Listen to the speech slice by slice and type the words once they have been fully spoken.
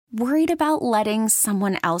Worried about letting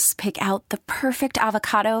someone else pick out the perfect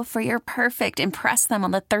avocado for your perfect impress them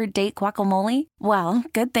on the third date guacamole? Well,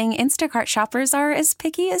 good thing Instacart shoppers are as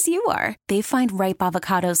picky as you are. They find ripe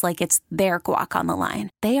avocados like it's their guac on the line.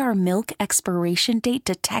 They are milk expiration date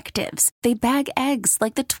detectives. They bag eggs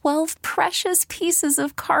like the 12 precious pieces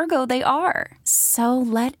of cargo they are. So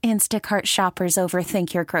let Instacart shoppers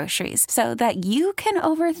overthink your groceries so that you can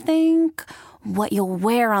overthink what you'll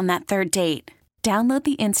wear on that third date. Download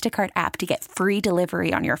the Instacart app to get free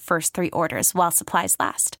delivery on your first 3 orders while supplies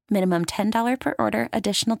last. Minimum $10 per order.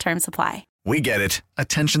 Additional terms apply. We get it.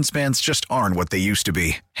 Attention spans just aren't what they used to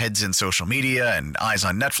be. Heads in social media and eyes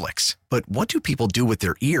on Netflix. But what do people do with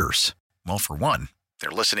their ears? Well, for one, they're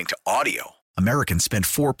listening to audio. Americans spend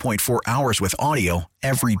 4.4 hours with audio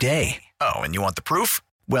every day. Oh, and you want the proof?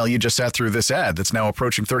 Well, you just sat through this ad that's now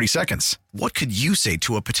approaching 30 seconds. What could you say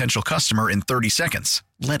to a potential customer in 30 seconds?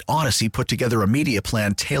 Let Odyssey put together a media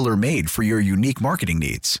plan tailor-made for your unique marketing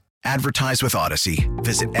needs. Advertise with Odyssey.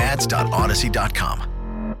 Visit ads.odyssey.com.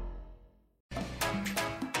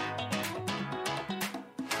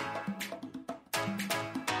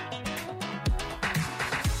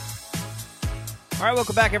 All right,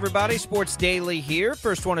 welcome back, everybody. Sports Daily here.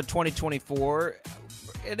 First one of 2024.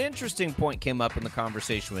 An interesting point came up in the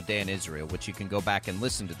conversation with Dan Israel, which you can go back and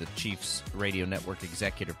listen to the Chiefs Radio Network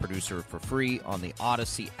executive producer for free on the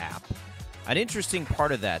Odyssey app. An interesting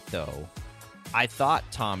part of that, though, I thought,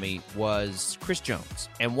 Tommy, was Chris Jones.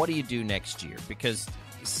 And what do you do next year? Because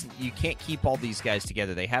you can't keep all these guys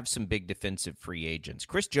together. They have some big defensive free agents.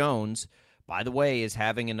 Chris Jones, by the way, is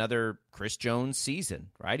having another Chris Jones season,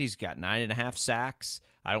 right? He's got 9.5 sacks.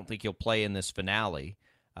 I don't think he'll play in this finale.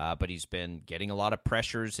 But he's been getting a lot of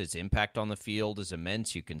pressures. His impact on the field is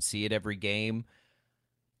immense. You can see it every game.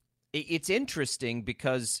 It's interesting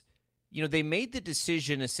because, you know, they made the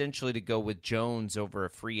decision essentially to go with Jones over a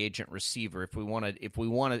free agent receiver. If we want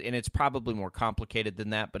to, and it's probably more complicated than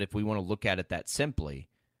that, but if we want to look at it that simply,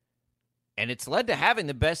 and it's led to having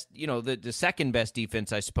the best, you know, the second best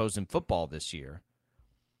defense, I suppose, in football this year.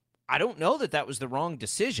 I don't know that was the wrong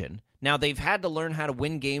decision. Now, they've had to learn how to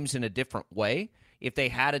win games in a different way. If they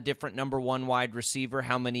had a different number one wide receiver,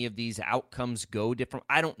 how many of these outcomes go different?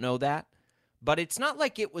 I don't know that. But it's not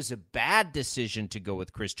like it was a bad decision to go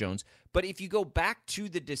with Chris Jones. But if you go back to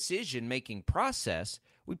the decision-making process,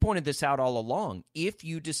 we pointed this out all along. If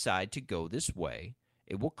you decide to go this way,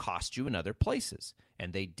 it will cost you in other places.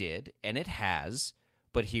 And they did, and it has.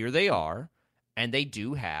 But here they are, and they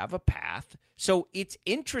do have a path. So it's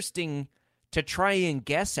interesting to try and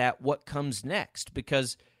guess at what comes next,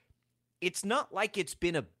 because it's not like it's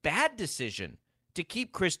been a bad decision to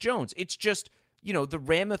keep Chris Jones. It's just, you know, the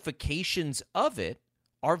ramifications of it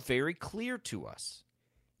are very clear to us.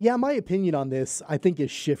 Yeah, my opinion on this, I think,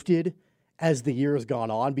 has shifted as the year has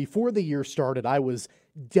gone on. Before the year started, I was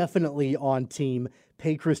definitely on team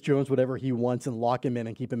pay Chris Jones whatever he wants and lock him in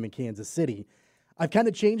and keep him in Kansas City. I've kind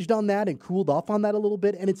of changed on that and cooled off on that a little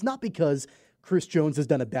bit, and it's not because Chris Jones has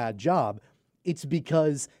done a bad job. It's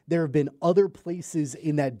because there have been other places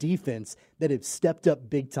in that defense that have stepped up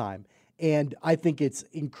big time. And I think it's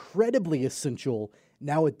incredibly essential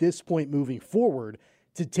now at this point moving forward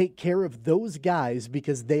to take care of those guys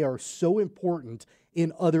because they are so important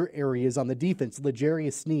in other areas on the defense.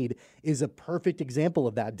 L'Jarius Sneed is a perfect example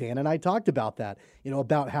of that. Dan and I talked about that,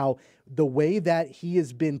 about how the way that he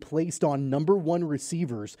has been placed on number one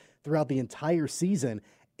receivers throughout the entire season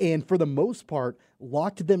and for the most part,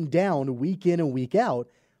 locked them down week in and week out.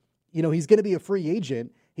 He's going to be a free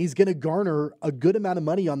agent. He's going to garner a good amount of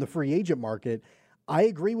money on the free agent market. I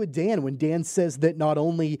agree with Dan when Dan says that not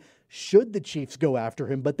only should the Chiefs go after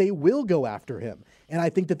him, but they will go after him. And I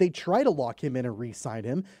think that they try to lock him in and re-sign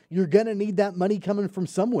him. You're going to need that money coming from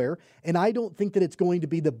somewhere. And I don't think that it's going to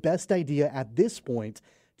be the best idea at this point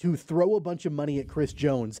to throw a bunch of money at Chris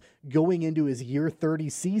Jones going into his year 30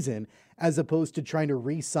 season, as opposed to trying to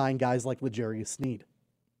re-sign guys like L'Jarius Sneed.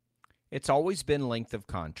 It's always been length of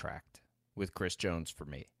contract with Chris Jones for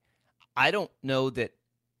me. I don't know that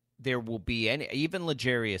there will be any, even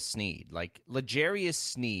L'Jarius Sneed. Like, L'Jarius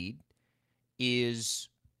Sneed is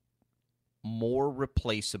more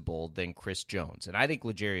replaceable than Chris Jones. And I think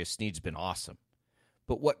L'Jarius Sneed's been awesome.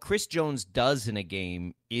 But what Chris Jones does in a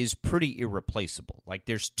game is pretty irreplaceable. Like,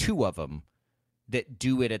 there's two of them that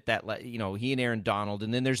do it at that, he and Aaron Donald.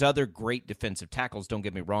 And then there's other great defensive tackles, don't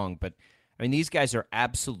get me wrong. But, I mean, these guys are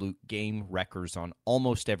absolute game wreckers on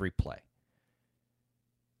almost every play.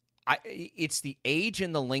 It's the age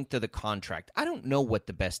and the length of the contract. I don't know what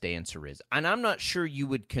the best answer is. And I'm not sure you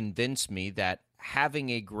would convince me that having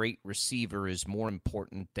a great receiver is more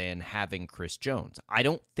important than having Chris Jones. I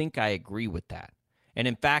don't think I agree with that. And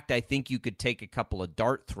in fact, I think you could take a couple of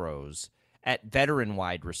dart throws at veteran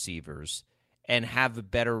wide receivers and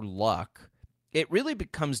have better luck. It really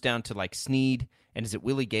comes down to like Snead, and is it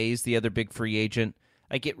Willie Gaze, the other big free agent?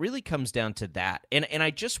 Like, it really comes down to that. And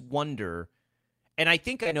I just wonder, and I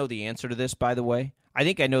think I know the answer to this, by the way. I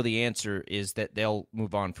think I know the answer is that they'll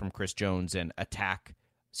move on from Chris Jones and attack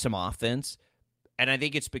some offense. And I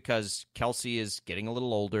think it's because Kelsey is getting a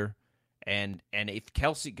little older. And if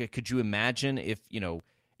Kelsey, could you imagine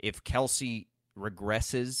if Kelsey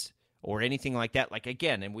regresses or anything like that? Like,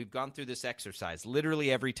 again, and we've gone through this exercise,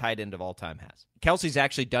 literally every tight end of all time has. Kelsey's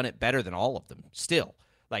actually done it better than all of them still.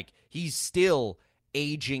 Like, he's still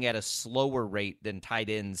aging at a slower rate than tight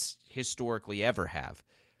ends historically ever have.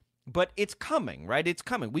 But it's coming, right? It's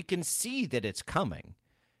coming. We can see that it's coming.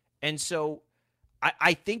 And so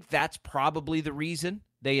I think that's probably the reason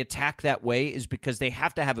they attack that way, is because they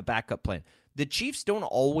have to have a backup plan. The Chiefs don't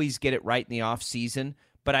always get it right in the offseason,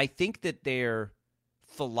 but I think that their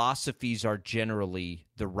philosophies are generally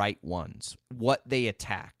the right ones. What they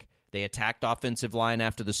attack. They attacked offensive line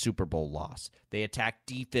after the Super Bowl loss. They attacked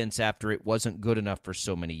defense after it wasn't good enough for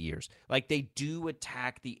so many years. Like, they do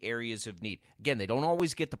attack the areas of need. Again, they don't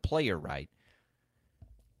always get the player right.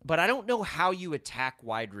 But I don't know how you attack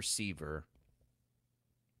wide receiver,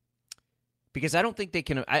 because I don't think they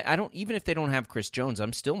can. I don't, even if they don't have Chris Jones,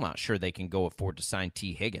 I'm still not sure they can go afford to sign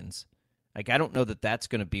T. Higgins. Like, I don't know that that's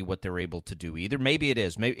going to be what they're able to do either. Maybe it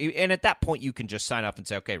is. Maybe, and at that point, you can just sign up and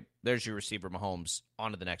say, okay, there's your receiver, Mahomes,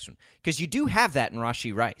 on to the next one. Because you do have that in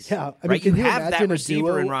Rashee Rice. Yeah, I mean, right? can you have that receiver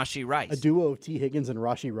duo, in Rashee Rice. A duo of T. Higgins and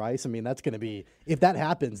Rashee Rice. I mean, that's going to be, if that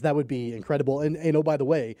happens, that would be incredible. And oh, by the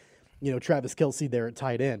way, Travis Kelce there at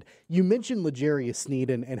tight end. You mentioned L'Jarius Sneed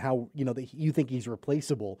and how, that you think he's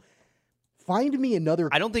replaceable. Find me another.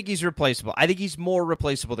 I don't think he's replaceable. I think he's more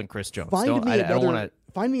replaceable than Chris Jones. Find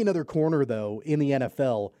me another corner, though, in the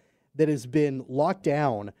NFL that has been locked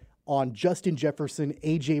down on Justin Jefferson,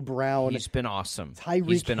 A.J. Brown. He's been awesome.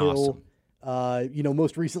 Tyreek Hill, awesome.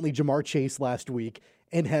 Most recently Jamar Chase last week,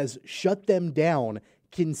 and has shut them down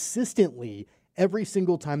consistently every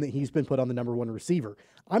single time that he's been put on the number one receiver.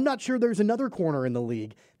 I'm not sure there's another corner in the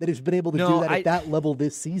league that has been able to do that at that level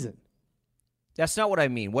this season. That's not what I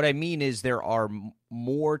mean. What I mean is there are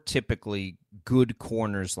more typically good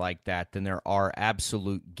corners like that than there are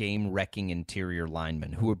absolute game-wrecking interior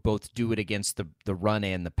linemen who would both do it against the run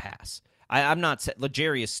and the pass. I'm not –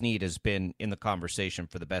 L'Jarius Sneed has been in the conversation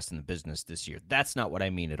for the best in the business this year. That's not what I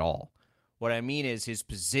mean at all. What I mean is his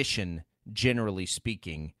position, generally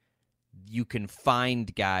speaking, you can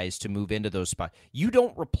find guys to move into those spots. You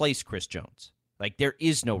don't replace Chris Jones. Like, there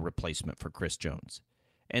is no replacement for Chris Jones.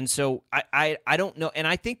 And so I don't know, and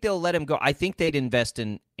I think they'll let him go. I think they'd invest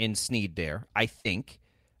in Sneed there, I think.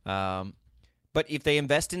 But if they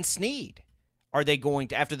invest in Sneed, are they going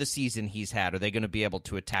to, after the season he's had, are they going to be able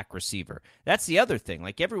to attack receiver? That's the other thing.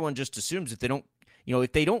 Like, everyone just assumes if they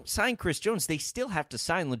don't sign Chris Jones, they still have to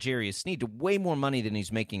sign L'Jarius Sneed to way more money than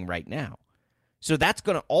he's making right now. So that's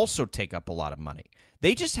going to also take up a lot of money.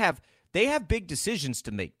 They have big decisions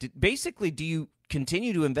to make. Basically, do you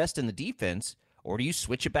continue to invest in the defense, or do you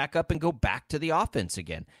switch it back up and go back to the offense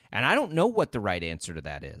again? And I don't know what the right answer to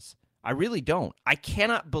that is. I really don't. I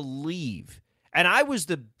cannot believe, and I was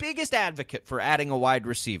the biggest advocate for adding a wide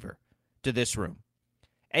receiver to this room.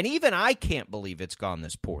 And even I can't believe it's gone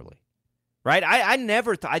this poorly. Right?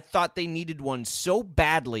 I thought they needed one so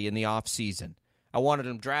badly in the offseason. I wanted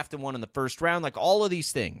them drafting one in the first round, like all of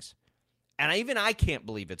these things. And even I can't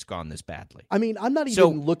believe it's gone this badly. I mean, I'm not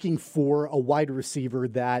even looking for a wide receiver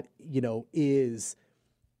that, is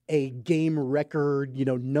a game record,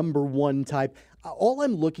 number one type. All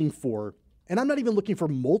I'm looking for, and I'm not even looking for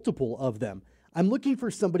multiple of them, I'm looking for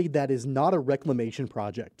somebody that is not a reclamation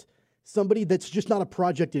project, somebody that's just not a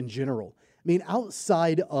project in general. I mean,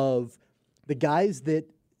 outside of the guys that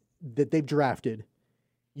they've drafted,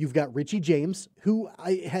 you've got Richie James, who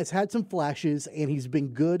has had some flashes, and he's been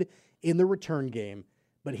good in the return game,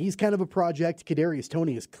 but he's kind of a project. Kadarius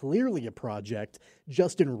Toney is clearly a project.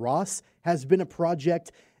 Justin Ross has been a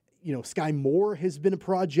project. Sky Moore has been a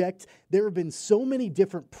project. There have been so many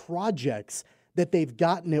different projects that they've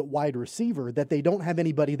gotten at wide receiver that they don't have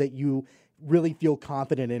anybody that you really feel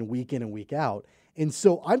confident in and week out. And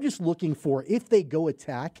so I'm just looking for, if they go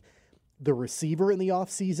attack the receiver in the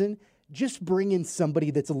offseason, just bring in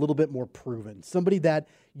somebody that's a little bit more proven, somebody that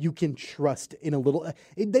you can trust in a little.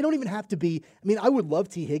 They don't even have to be. I mean, I would love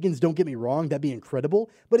T. Higgins. Don't get me wrong. That'd be incredible.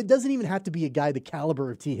 But it doesn't even have to be a guy the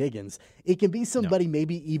caliber of T. Higgins. It can be somebody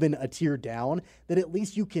maybe even a tier down that at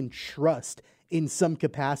least you can trust in some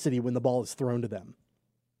capacity when the ball is thrown to them.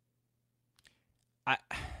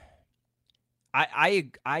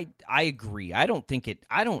 I agree. I don't think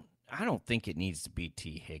it needs to be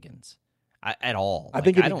T. Higgins at all. I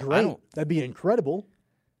think it'd be great. That'd be incredible.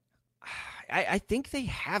 I think they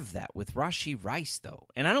have that with Rashee Rice, though.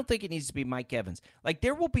 And I don't think it needs to be Mike Evans. Like,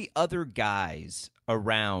 there will be other guys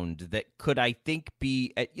around that could, I think,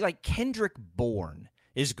 be – like Kendrick Bourne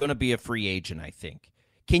is going to be a free agent, I think.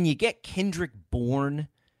 Can you get Kendrick Bourne?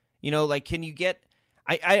 Can you get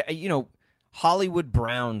Hollywood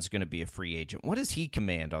Brown's going to be a free agent. What does he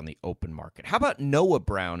command on the open market? How about Noah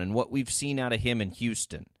Brown and what we've seen out of him in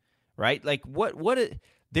Houston, right? Like,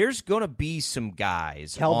 there's going to be some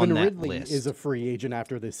guys Calvin on that Ridley list. is a free agent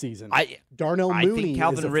after this season. Darnell Mooney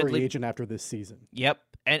is a free agent after this season. Yep.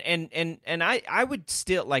 And I would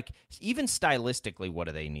still, like, even stylistically, what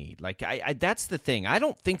do they need? Like, I that's the thing. I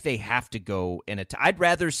don't think they have to go in I'd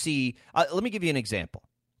rather see let me give you an example.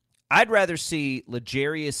 I'd rather see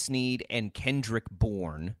L'Jarius Sneed and Kendrick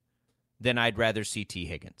Bourne than I'd rather see T.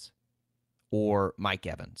 Higgins or Mike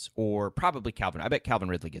Evans or probably Calvin. I bet Calvin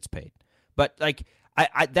Ridley gets paid. But, like,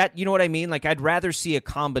 that, you know what I mean? Like, I'd rather see a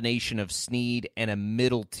combination of Sneed and a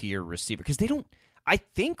middle-tier receiver because they don't – I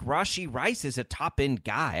think Rashee Rice is a top-end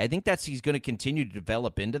guy. I think he's going to continue to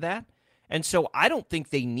develop into that. And so I don't think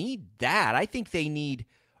they need that. I think they need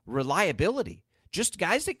reliability, just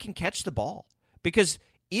guys that can catch the ball. Because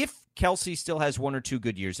if Kelsey still has one or two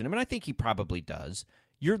good years in him, and I think he probably does,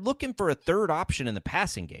 you're looking for a third option in the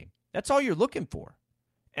passing game. That's all you're looking for.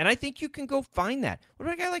 And I think you can go find that. What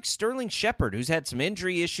about a guy like Sterling Shepard, who's had some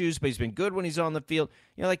injury issues, but he's been good when he's on the field?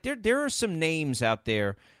 Like there are some names out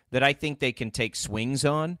there that I think they can take swings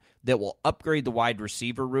on that will upgrade the wide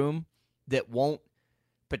receiver room that won't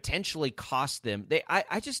potentially cost them.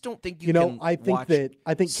 I just don't think you can watch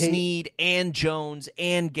Sneed and Jones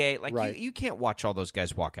and Gay. Like, right. You can't watch all those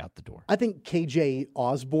guys walk out the door. I think KJ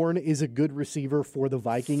Osborne is a good receiver for the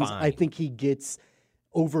Vikings. Fine. I think he gets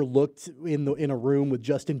overlooked in a room with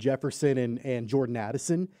Justin Jefferson and Jordan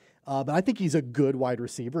Addison. But I think he's a good wide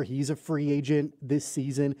receiver. He's a free agent this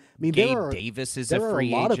season. I mean, Gabe Davis is a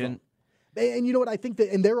free agent. And you know what? I think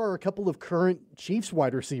and there are a couple of current Chiefs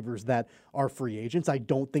wide receivers that are free agents. I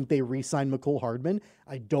don't think they re-sign McCole Hardman.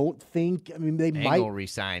 They might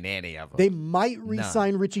re-sign any of them. They might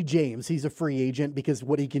re-sign Richie James. He's a free agent because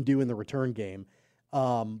what he can do in the return game.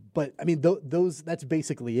 But I mean, that's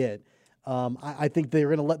basically it. I think they're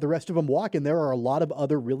going to let the rest of them walk, and there are a lot of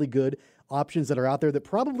other really good options that are out there that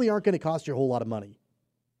probably aren't going to cost you a whole lot of money.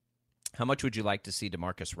 How much would you like to see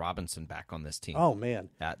Demarcus Robinson back on this team? Oh, man.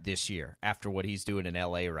 This year, after what he's doing in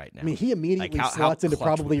L.A. right now? I mean, he immediately slots into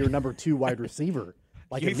probably your number 2 wide receiver.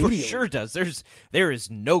 Like, he for sure does. There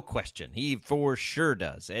is no question. He for sure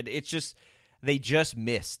does. And it's just they just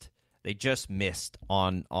missed. They just missed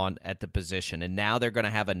on at the position, and now they're going to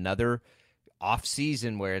have another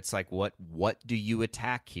offseason where it's like, what do you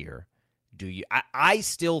attack here? I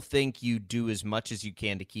still think you do as much as you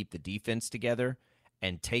can to keep the defense together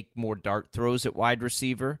and take more dart throws at wide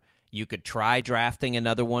receiver. You could try drafting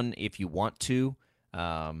another one if you want to.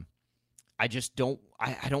 I just don't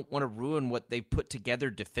I don't want to ruin what they put together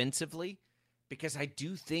defensively because I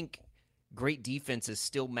do think great defenses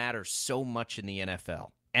still matter so much in the NFL.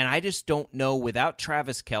 And I just don't know, without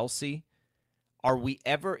Travis Kelce, are we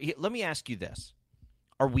ever – let me ask you this.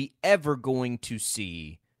 Are we ever going to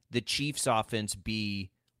see the Chiefs offense be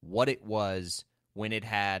what it was when it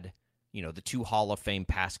had, the 2 Hall of Fame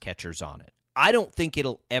pass catchers on it? I don't think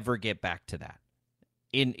it'll ever get back to that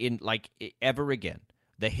ever again,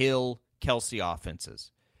 the Hill, Kelce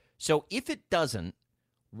offenses. So if it doesn't,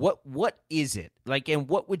 what is it? And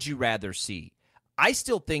what would you rather see? I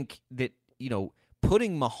still think that,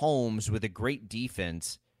 putting Mahomes with a great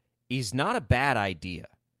defense is not a bad idea.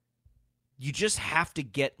 You just have to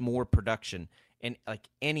get more production and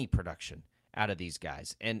any production out of these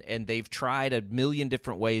guys. And they've tried a million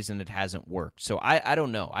different ways and it hasn't worked. So I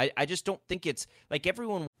don't know. I just don't think it's like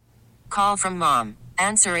everyone. Call from mom.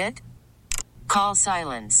 Answer it. Call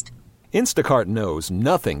silenced. Instacart knows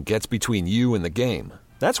nothing gets between you and the game.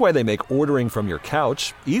 That's why they make ordering from your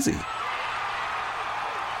couch easy.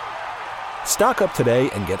 Stock up today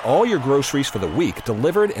and get all your groceries for the week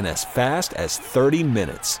delivered in as fast as 30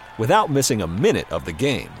 minutes without missing a minute of the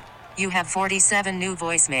game. You have 47 new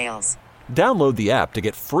voicemails. Download the app to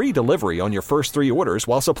get free delivery on your first 3 orders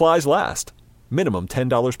while supplies last. Minimum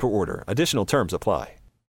 $10 per order. Additional terms apply.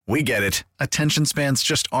 We get it. Attention spans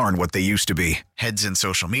just aren't what they used to be. Heads in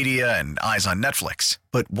social media and eyes on Netflix.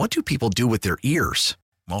 But what do people do with their ears?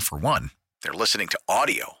 Well, for one, they're listening to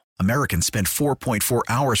audio. Americans spend 4.4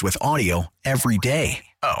 hours with audio every day.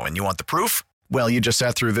 Oh, and you want the proof? Well, you just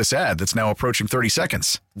sat through this ad that's now approaching 30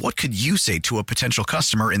 seconds. What could you say to a potential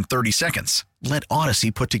customer in 30 seconds? Let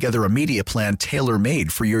Odyssey put together a media plan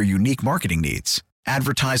tailor-made for your unique marketing needs.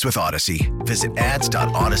 Advertise with Odyssey. Visit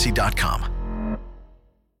ads.odyssey.com.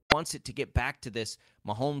 Wants it to get back to this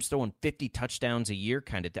Mahomes throwing 50 touchdowns a year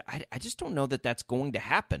kind of. I just don't know that that's going to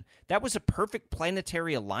happen. That was a perfect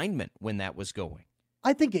planetary alignment when that was going.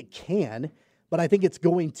 I think it can, but I think it's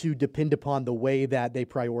going to depend upon the way that they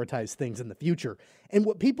prioritize things in the future. And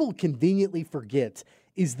what people conveniently forget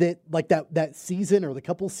is that like that season or the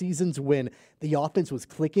couple seasons when the offense was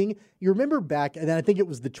clicking, you remember back, and I think it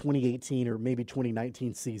was the 2018 or maybe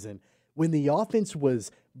 2019 season, when the offense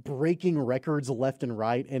was breaking records left and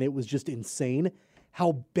right, and it was just insane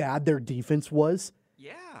how bad their defense was.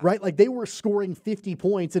 Yeah. Right? Like they were scoring 50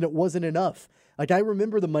 points and it wasn't enough. Like I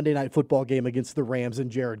remember the Monday Night Football game against the Rams and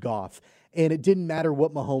Jared Goff, and it didn't matter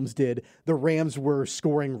what Mahomes did. The Rams were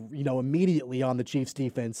scoring, immediately on the Chiefs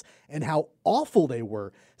defense and how awful they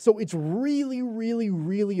were. So it's really, really,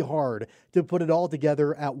 really hard to put it all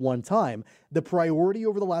together at one time. The priority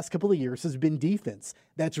over the last couple of years has been defense.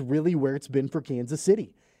 That's really where it's been for Kansas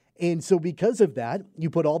City. And so because of that,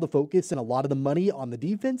 you put all the focus and a lot of the money on the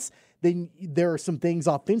defense, then there are some things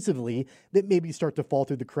offensively that maybe start to fall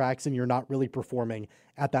through the cracks and you're not really performing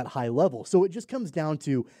at that high level. So it just comes down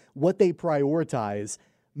to what they prioritize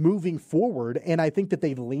moving forward. And I think that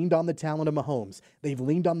they've leaned on the talent of Mahomes. They've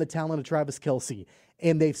leaned on the talent of Travis Kelce.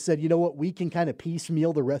 And they've said, you know what, we can kind of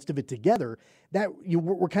piecemeal the rest of it together. That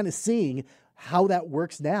we're kind of seeing how that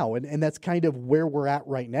works now, and that's kind of where we're at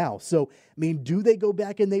right now. So, I mean, do they go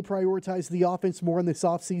back and they prioritize the offense more in this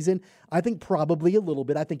offseason? I think probably a little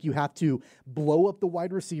bit. I think you have to blow up the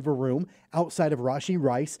wide receiver room outside of Rashee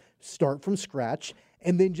Rice, start from scratch,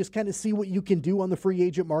 and then just kind of see what you can do on the free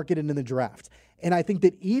agent market and in the draft. And I think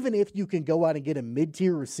that even if you can go out and get a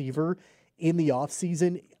mid-tier receiver in the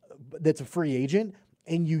offseason that's a free agent,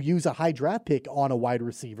 and you use a high draft pick on a wide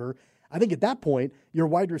receiver, I think at that point, your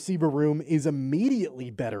wide receiver room is immediately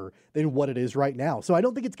better than what it is right now. So I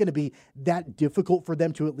don't think it's going to be that difficult for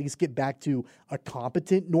them to at least get back to a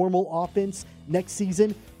competent, normal offense next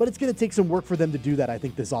season, but it's going to take some work for them to do that, I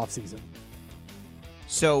think, this offseason.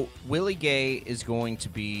 So Willie Gay is going to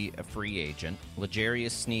be a free agent.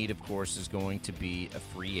 L'Jarius Sneed, of course, is going to be a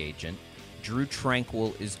free agent. Drew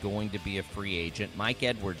Tranquill is going to be a free agent. Mike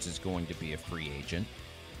Edwards is going to be a free agent.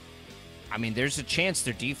 I mean, there's a chance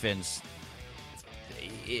their defense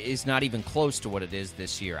is not even close to what it is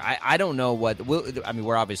this year. I don't know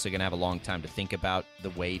we're obviously going to have a long time to think about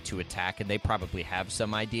the way to attack, and they probably have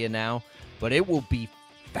some idea now, but it will be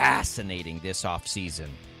fascinating this offseason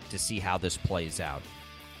to see how this plays out.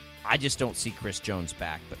 I just don't see Chris Jones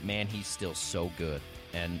back, but man, he's still so good,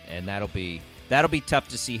 and that'll be tough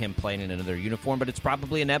to see him playing in another uniform, but it's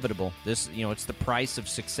probably inevitable. This, it's the price of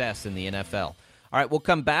success in the NFL. All right, we'll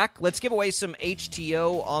come back. Let's give away some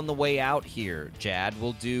HTO on the way out here, Jad.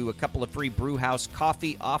 We'll do a couple of free Brewhouse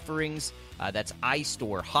coffee offerings. That's iced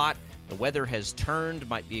or hot. The weather has turned.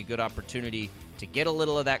 Might be a good opportunity to get a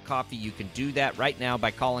little of that coffee. You can do that right now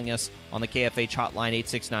by calling us on the KFH hotline,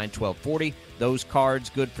 869-1240. Those cards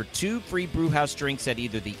good for 2 free Brewhouse drinks at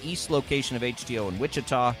either the East location of HTO in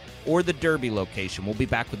Wichita or the Derby location. We'll be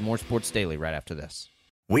back with more Sports Daily right after this.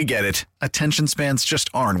 We get it. Attention spans just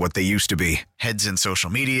aren't what they used to be. Heads in social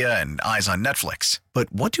media and eyes on Netflix. But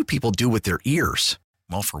what do people do with their ears?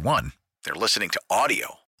 Well, for one, they're listening to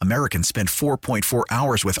audio. Americans spend 4.4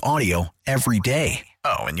 hours with audio every day.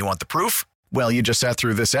 Oh, and you want the proof? Well, you just sat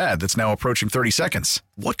through this ad that's now approaching 30 seconds.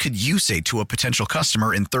 What could you say to a potential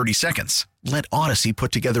customer in 30 seconds? Let Odyssey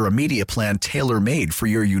put together a media plan tailor-made for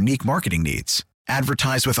your unique marketing needs.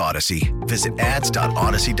 Advertise with Odyssey. Visit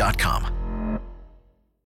ads.odyssey.com.